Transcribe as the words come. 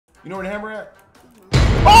You know where the hammer at?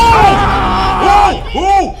 Oh!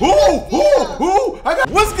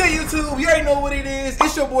 What's good, YouTube? You already know what it is.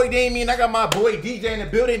 It's your boy Damien. I got my boy DJ in the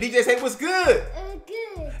building. DJ, say what's good?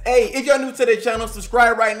 Good. Hey, if y'all new to the channel,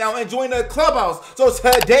 subscribe right now and join the Clubhouse. So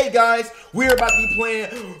today, guys, we're about to be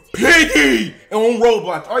playing Piggy on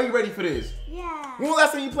Roblox. Are you ready for this? Yeah. When was the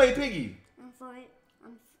last time you played Piggy?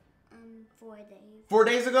 4 days. 4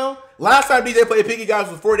 days ago? Last time DJ played Piggy, guys,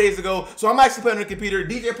 was 4 days ago. So I'm actually playing on the computer.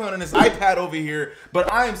 DJ playing on this iPad over here.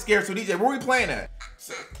 But I am scared. So DJ, where are we playing at?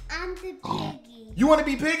 I'm the Piggy. You want to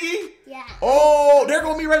be Piggy? Yeah. Oh, they're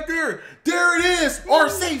going to be right there. There it is. Our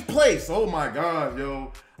safe place. Oh my God,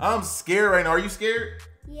 yo. I'm scared right now. Are you scared?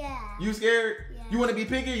 Yeah. You scared? Yeah. You want to be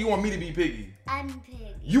Piggy or you want me to be Piggy? I'm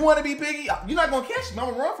Piggy. You want to be Piggy? You're not going to catch me. I'm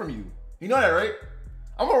going to run from you. You know that, right?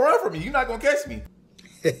 I'm going to run from you. You're not going to catch me.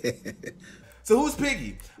 So who's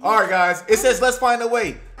Piggy? All right, guys. It says let's find a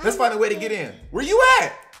way. Let's find a way to get in. Where you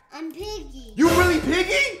at? I'm Piggy. You really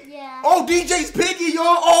Piggy? Yeah. Oh, DJ's Piggy, y'all.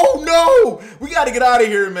 Oh no. We got to get out of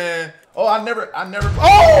here, man. Oh, I never.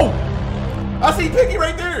 Oh! I see Piggy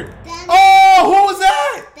right there. Oh, who was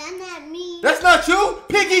that? That's not me. That's not you?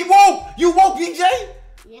 Piggy woke. You woke, DJ?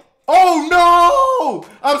 Yep. Oh no.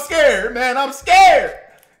 I'm scared, man. I'm scared.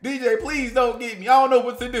 DJ, please don't get me. I don't know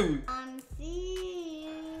what to do. I'm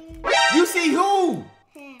seeing You see who?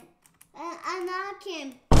 him. I'm not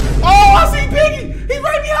him. Oh, I see Piggy. He's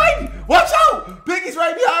right behind me. Watch out. Piggy's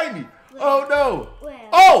right behind me. Where? Oh, no. Where?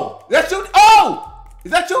 Oh, that's you. Oh,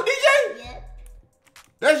 is that you, DJ? Yep.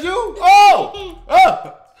 That's you? Oh.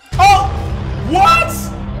 Oh. What?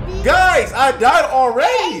 Guys, I died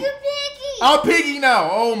already. You Piggy. I'm Piggy now.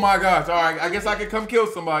 Oh, my gosh. All right, I guess I can come kill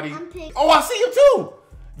somebody. I'm Piggy. Oh, I see you too.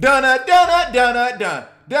 Dun-na, dun-na, dun-na, dun.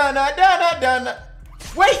 Dun-na, dun-na, dun-na.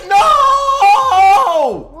 Wait, no!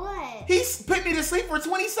 What? He put me to sleep for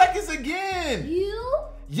 20 seconds again. You?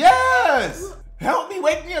 Yes! Help me,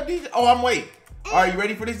 wake me up, DJ. Oh, I'm awake. All right, you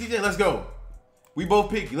ready for this, DJ? Let's go. We both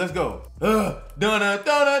Piggy. Let's go. Dun-na,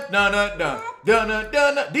 dun-na, dun-na, dun. Dun-na,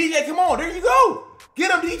 dun-na. DJ, come on. There you go.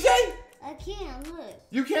 Get him, DJ. I can't look.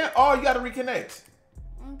 You can't? Oh, you got to reconnect.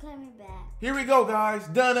 I'm coming back. Here we go, guys.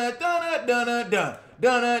 Dun-na, dun-na, dun-na, dun.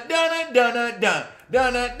 Dun-na, dun-na, dun-na, dun.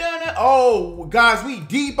 Dun-na, dun-na. Oh, guys, we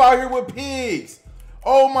deep out here with pigs.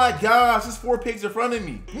 Oh, my gosh. There's 4 pigs in front of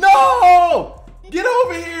me. No! Get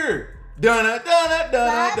over here. Dun-na, dun-na,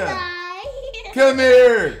 dun-na, dun. Bye. Come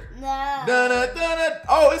here. No. Dun-na, dun-na.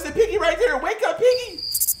 Oh, it's a Piggy right there. Wake up, Piggy.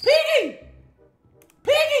 Piggy.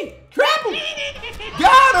 Piggy. Trap him.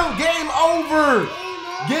 Got him. Game over.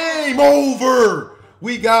 Game over.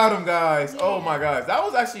 We got him, guys. Yeah. Oh, my gosh. That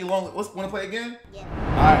was actually long. Want to play again? Yeah.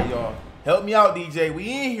 All right, y'all. Help me out, DJ. We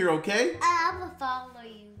in here, okay? I will follow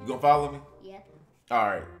you. You gonna follow me? Yep. All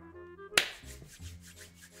right.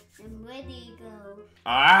 And where do you go?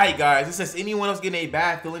 All right, guys. It says anyone else getting a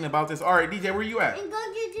bad feeling about this. All right, DJ, where you at? And go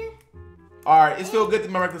get you. All right, it's feel good to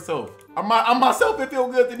be my regular self. I'm myself. It feel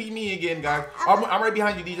good to be me again, guys. I'm right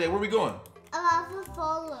behind you, DJ. Where we going? I will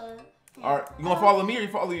follow. All right, you gonna follow me or you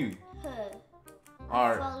follow you? Her. All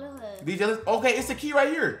right. Follow her. DJ, okay, it's a key right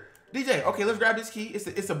here. DJ, okay, let's grab this key.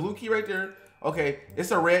 It's a blue key right there. Okay,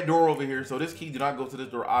 it's a red door over here, so this key do not go to this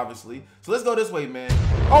door, obviously. So let's go this way, man.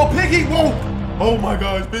 Oh, Piggy woke! Oh my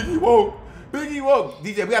gosh, Piggy woke! Piggy woke!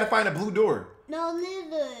 DJ, we gotta find a blue door. No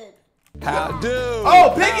lizard. How do?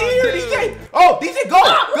 Oh, Piggy here, DJ! Oh, DJ, go!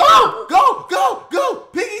 Go!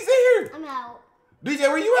 Piggy's here! I'm out. DJ,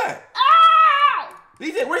 where you at? Ah!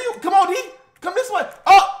 DJ, where you? Come on, D! Come this way!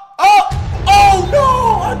 Oh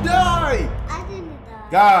no! I died! I didn't die.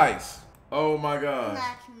 Guys, oh my gosh.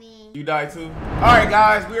 Not me. You died too? All right,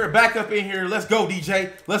 guys, we are back up in here. Let's go,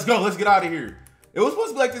 DJ. Let's go. Let's get out of here. It was supposed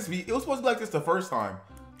to be like this. It was supposed to be like this the first time.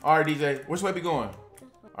 All right, DJ. Which way we going?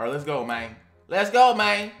 All right, let's go, man. Let's go,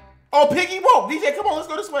 man. Oh, Piggy woke. DJ, come on. Let's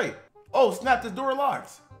go this way. Oh, snap. This door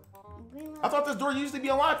locks. I thought this door used to be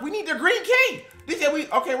unlocked. We need the green key. DJ,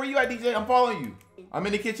 okay, where you at, DJ? I'm following you. I'm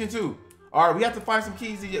in the kitchen too. All right, we have to find some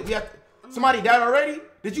keys, DJ. Somebody died already?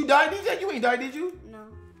 Did you die, DJ? You ain't died, did you? No.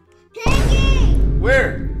 Piggy!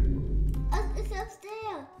 Where? It's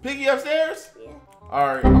upstairs. Piggy upstairs? Yeah.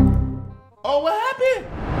 All right. Oh, what happened?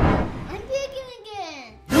 I'm Piggy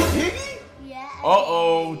again. You Piggy? Yeah.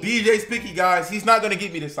 Uh-oh. DJ's Piggy, guys. He's not going to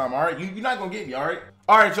get me this time, all right? You're not going to get me, all right?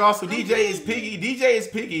 All right, y'all. So DJ is Piggy. DJ is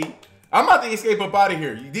Piggy. I'm about to escape up out of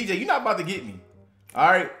here. DJ, you're not about to get me. All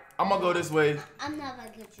right? I'm going to go this way. I'm not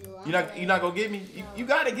going to get you. You're not going to get me? You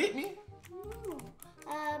got to get me. No.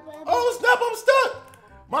 Oh, snap. I'm stuck.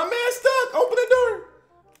 My man's stuck. Open the door.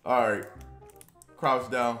 All right. Crouch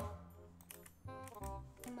down.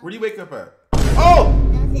 Where do you wake up at? Oh!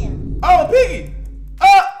 That's it. Oh, Piggy!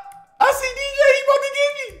 I see DJ. He about to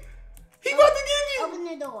get me.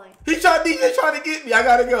 DJ trying to get me. I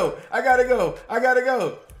gotta go.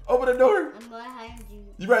 Open the door. I'm behind you.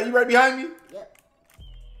 You right behind me? Yep.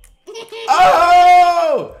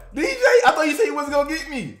 Oh! DJ, I thought you said you wasn't gonna get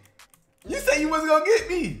me. You said you wasn't gonna get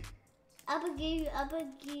me. I'm gonna give you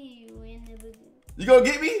in the beginning. You gonna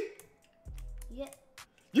get me? Yep.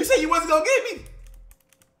 You said you wasn't gonna get me.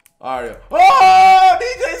 All right. Oh,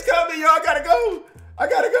 DJ's coming, y'all. I gotta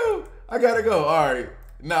go. All right.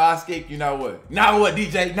 Now I escaped you. Now what?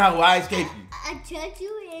 DJ? Now what? I escaped you. I touched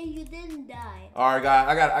you and you didn't die. All right, guys.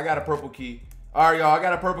 I got a purple key. All right, y'all. I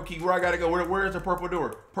got a purple key. Where I gotta go? Where's the purple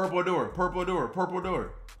door? Purple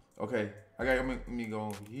door. Okay. Let me go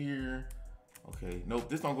over here. Okay. Nope.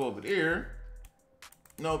 This don't go over there.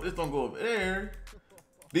 Nope. This don't go over there.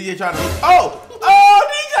 DJ trying to. Oh,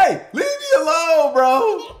 DJ, leave me alone,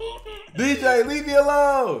 bro. DJ, leave me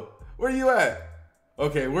alone. Where you at?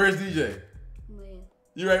 Okay, where's DJ? Where?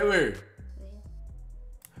 You right where?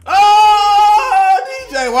 Oh,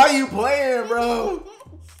 DJ, why you playing, bro?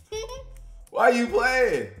 Why you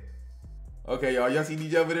playing? Okay, y'all see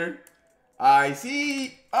DJ over there? I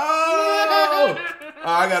see. Oh,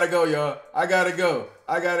 I gotta go, y'all. I gotta go.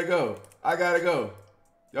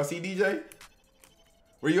 Y'all see DJ?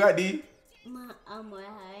 Where you at, D? I'm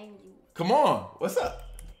behind you. Come on. What's up?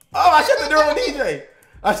 Oh, I shut the door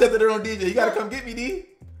on DJ. You gotta come get me, D.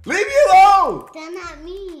 Leave me alone. That's not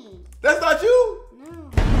me. That's not you? No.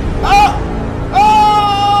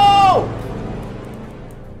 Oh!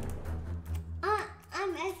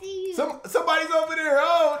 I see you. Somebody's over there.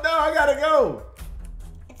 Oh, no, I gotta go.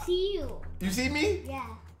 I see you. You see me?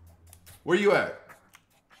 Yeah. Where you at?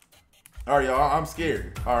 All right, y'all. I'm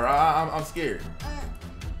scared. All right, I'm scared.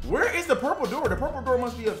 Where is the purple door? The purple door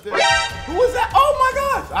must be upstairs. Who is that? Oh my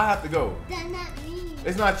gosh! I have to go. That's not me.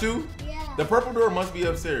 It's not you? Yeah. The purple door must be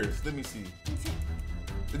upstairs. Let me see.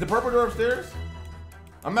 Is the purple door upstairs?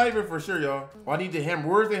 I'm not even for sure, y'all. Oh, I need the hammer.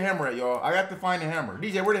 Where's the hammer at, y'all? I got to find the hammer.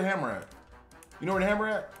 DJ, where the hammer at? You know where the hammer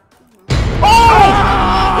at? Oh!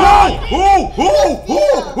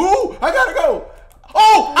 I gotta go.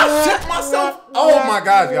 Oh! I shut myself. Oh my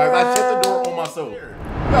gosh, guys! I shut the door on myself.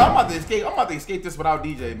 No, I'm about to escape this without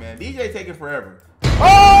DJ, man. DJ taking forever.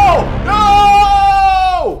 Oh!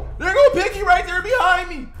 No! There go Piggy right there behind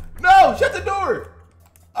me. No, shut the door.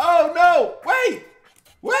 Oh no! Wait,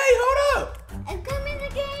 hold up. I'm coming in the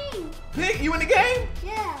game. Pig, you in the game?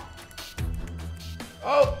 Yeah.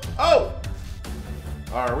 Oh.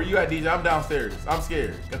 All right, where you at, DJ? I'm downstairs. I'm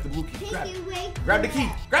scared. Got the blue key. Grab the key.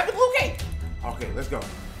 Grab the blue key. Okay, let's go.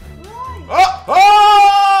 Run.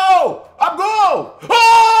 Oh! I'm going!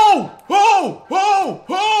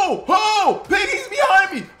 Oh! Piggy's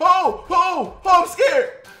behind me! Oh! I'm scared!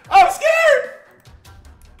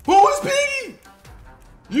 Who is Piggy?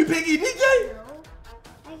 You Piggy, DJ? No.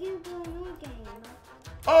 I can go in the game.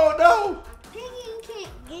 Oh no! Piggy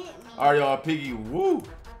can't get me. All right, y'all. Piggy, woo!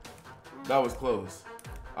 That was close.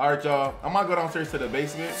 All right, y'all. I'm gonna go downstairs to the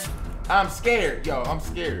basement. I'm scared, yo. I'm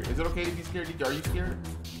scared. Is it okay to be scared, DJ? Are you scared?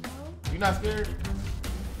 No. You not scared?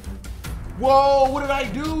 Whoa, what did I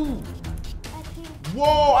do?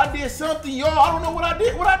 Whoa, I did something, y'all. I don't know what I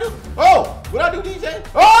did. What I do? Oh, what I do, DJ?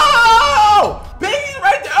 Oh! Piggy's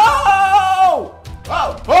right there. Oh!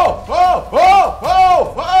 Oh,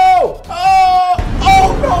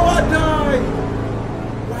 no, I died.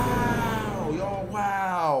 Wow, y'all,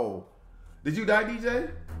 wow. Did you die, DJ? I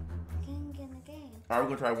can't get in the game. All right,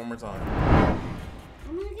 we're gonna try one more time.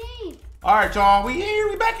 I'm in the game. All right, y'all, we here,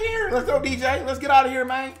 we back here. Let's go, DJ. Let's get out of here,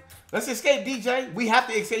 man. Let's escape, DJ. We have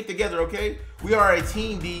to escape together, okay? We are a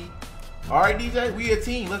team, D. All right, DJ, we a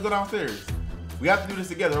team. Let's go downstairs. We have to do this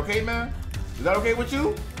together, okay, man? Is that okay with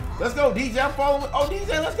you? Let's go, DJ. I'm following. Oh,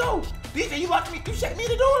 DJ, let's go. DJ, you locked me. You shut me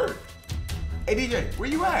in the door. Hey, DJ, where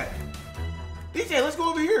you at? DJ, let's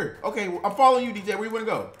go over here. Okay, I'm following you, DJ. Where you want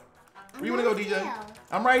to go? Where you want to go, DJ?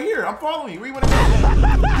 I'm right here. I'm following you. Where you want to go?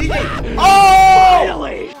 DJ. Oh!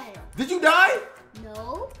 Really? Did you die?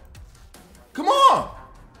 No. Come on.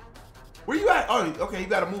 Where you at? Oh, okay, you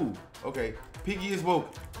gotta move. Okay, Piggy is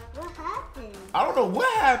woke. What happened? I don't know what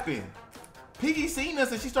happened. Piggy seen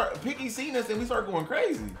us and we start going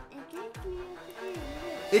crazy.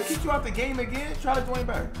 It kicked you out the game again? Try to join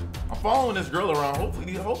back. I'm following this girl around.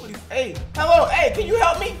 Hopefully, hey, hello, hey, can you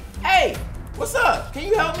help me? Hey, what's up? Can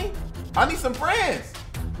you help me? I need some friends.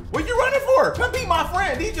 What you running for? Come be my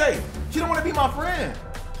friend, DJ. She don't want to be my friend.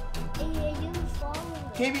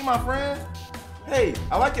 Can't be my friend? Hey,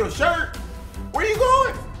 I like your shirt. Where you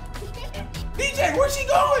going? DJ, where's she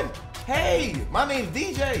going? Hey, my name's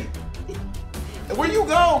DJ. Where you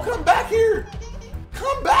go? Come back here.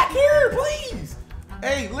 Come back here, please.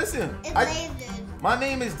 Hey, listen. My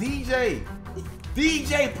name is DJ.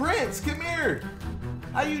 DJ Prince, come here.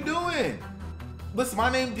 How you doing? Listen,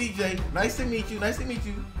 my name's DJ. Nice to meet you. Nice to meet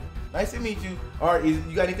you. Nice to meet you. All right, you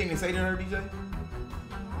got anything to say to her, DJ?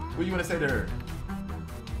 What do you want to say to her?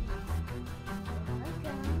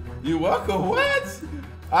 You welcome. What?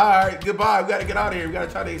 All right, goodbye. We got to get out of here. We got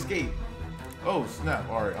to try to escape. Oh, snap.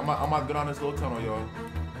 All right, I'm about to go down this little tunnel, y'all.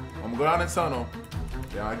 I'm going to go down this tunnel.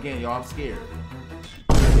 Yeah, again, y'all, I'm scared.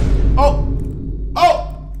 Oh!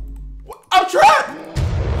 Oh! I'm trapped!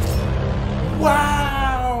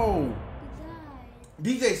 Wow!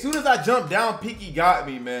 DJ, as soon as I jumped down, Piggy got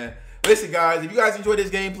me, man. Listen, guys, if you guys enjoyed this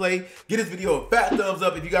gameplay, give this video a fat thumbs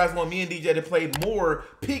up if you guys want me and DJ to play more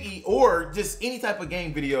Piggy or just any type of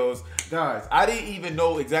game videos. Guys, I didn't even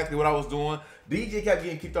know exactly what I was doing. DJ kept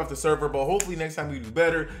getting kicked off the server, but hopefully next time we do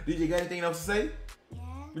better. DJ, got anything else to say? Yeah.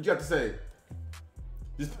 What you got to say?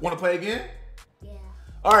 Just want to play again? Yeah.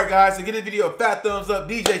 All right, guys, so give this video a fat thumbs up.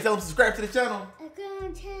 DJ, tell them to subscribe to the channel.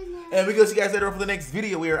 And we go see you guys later on for the next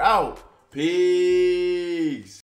video. We are out. Peace.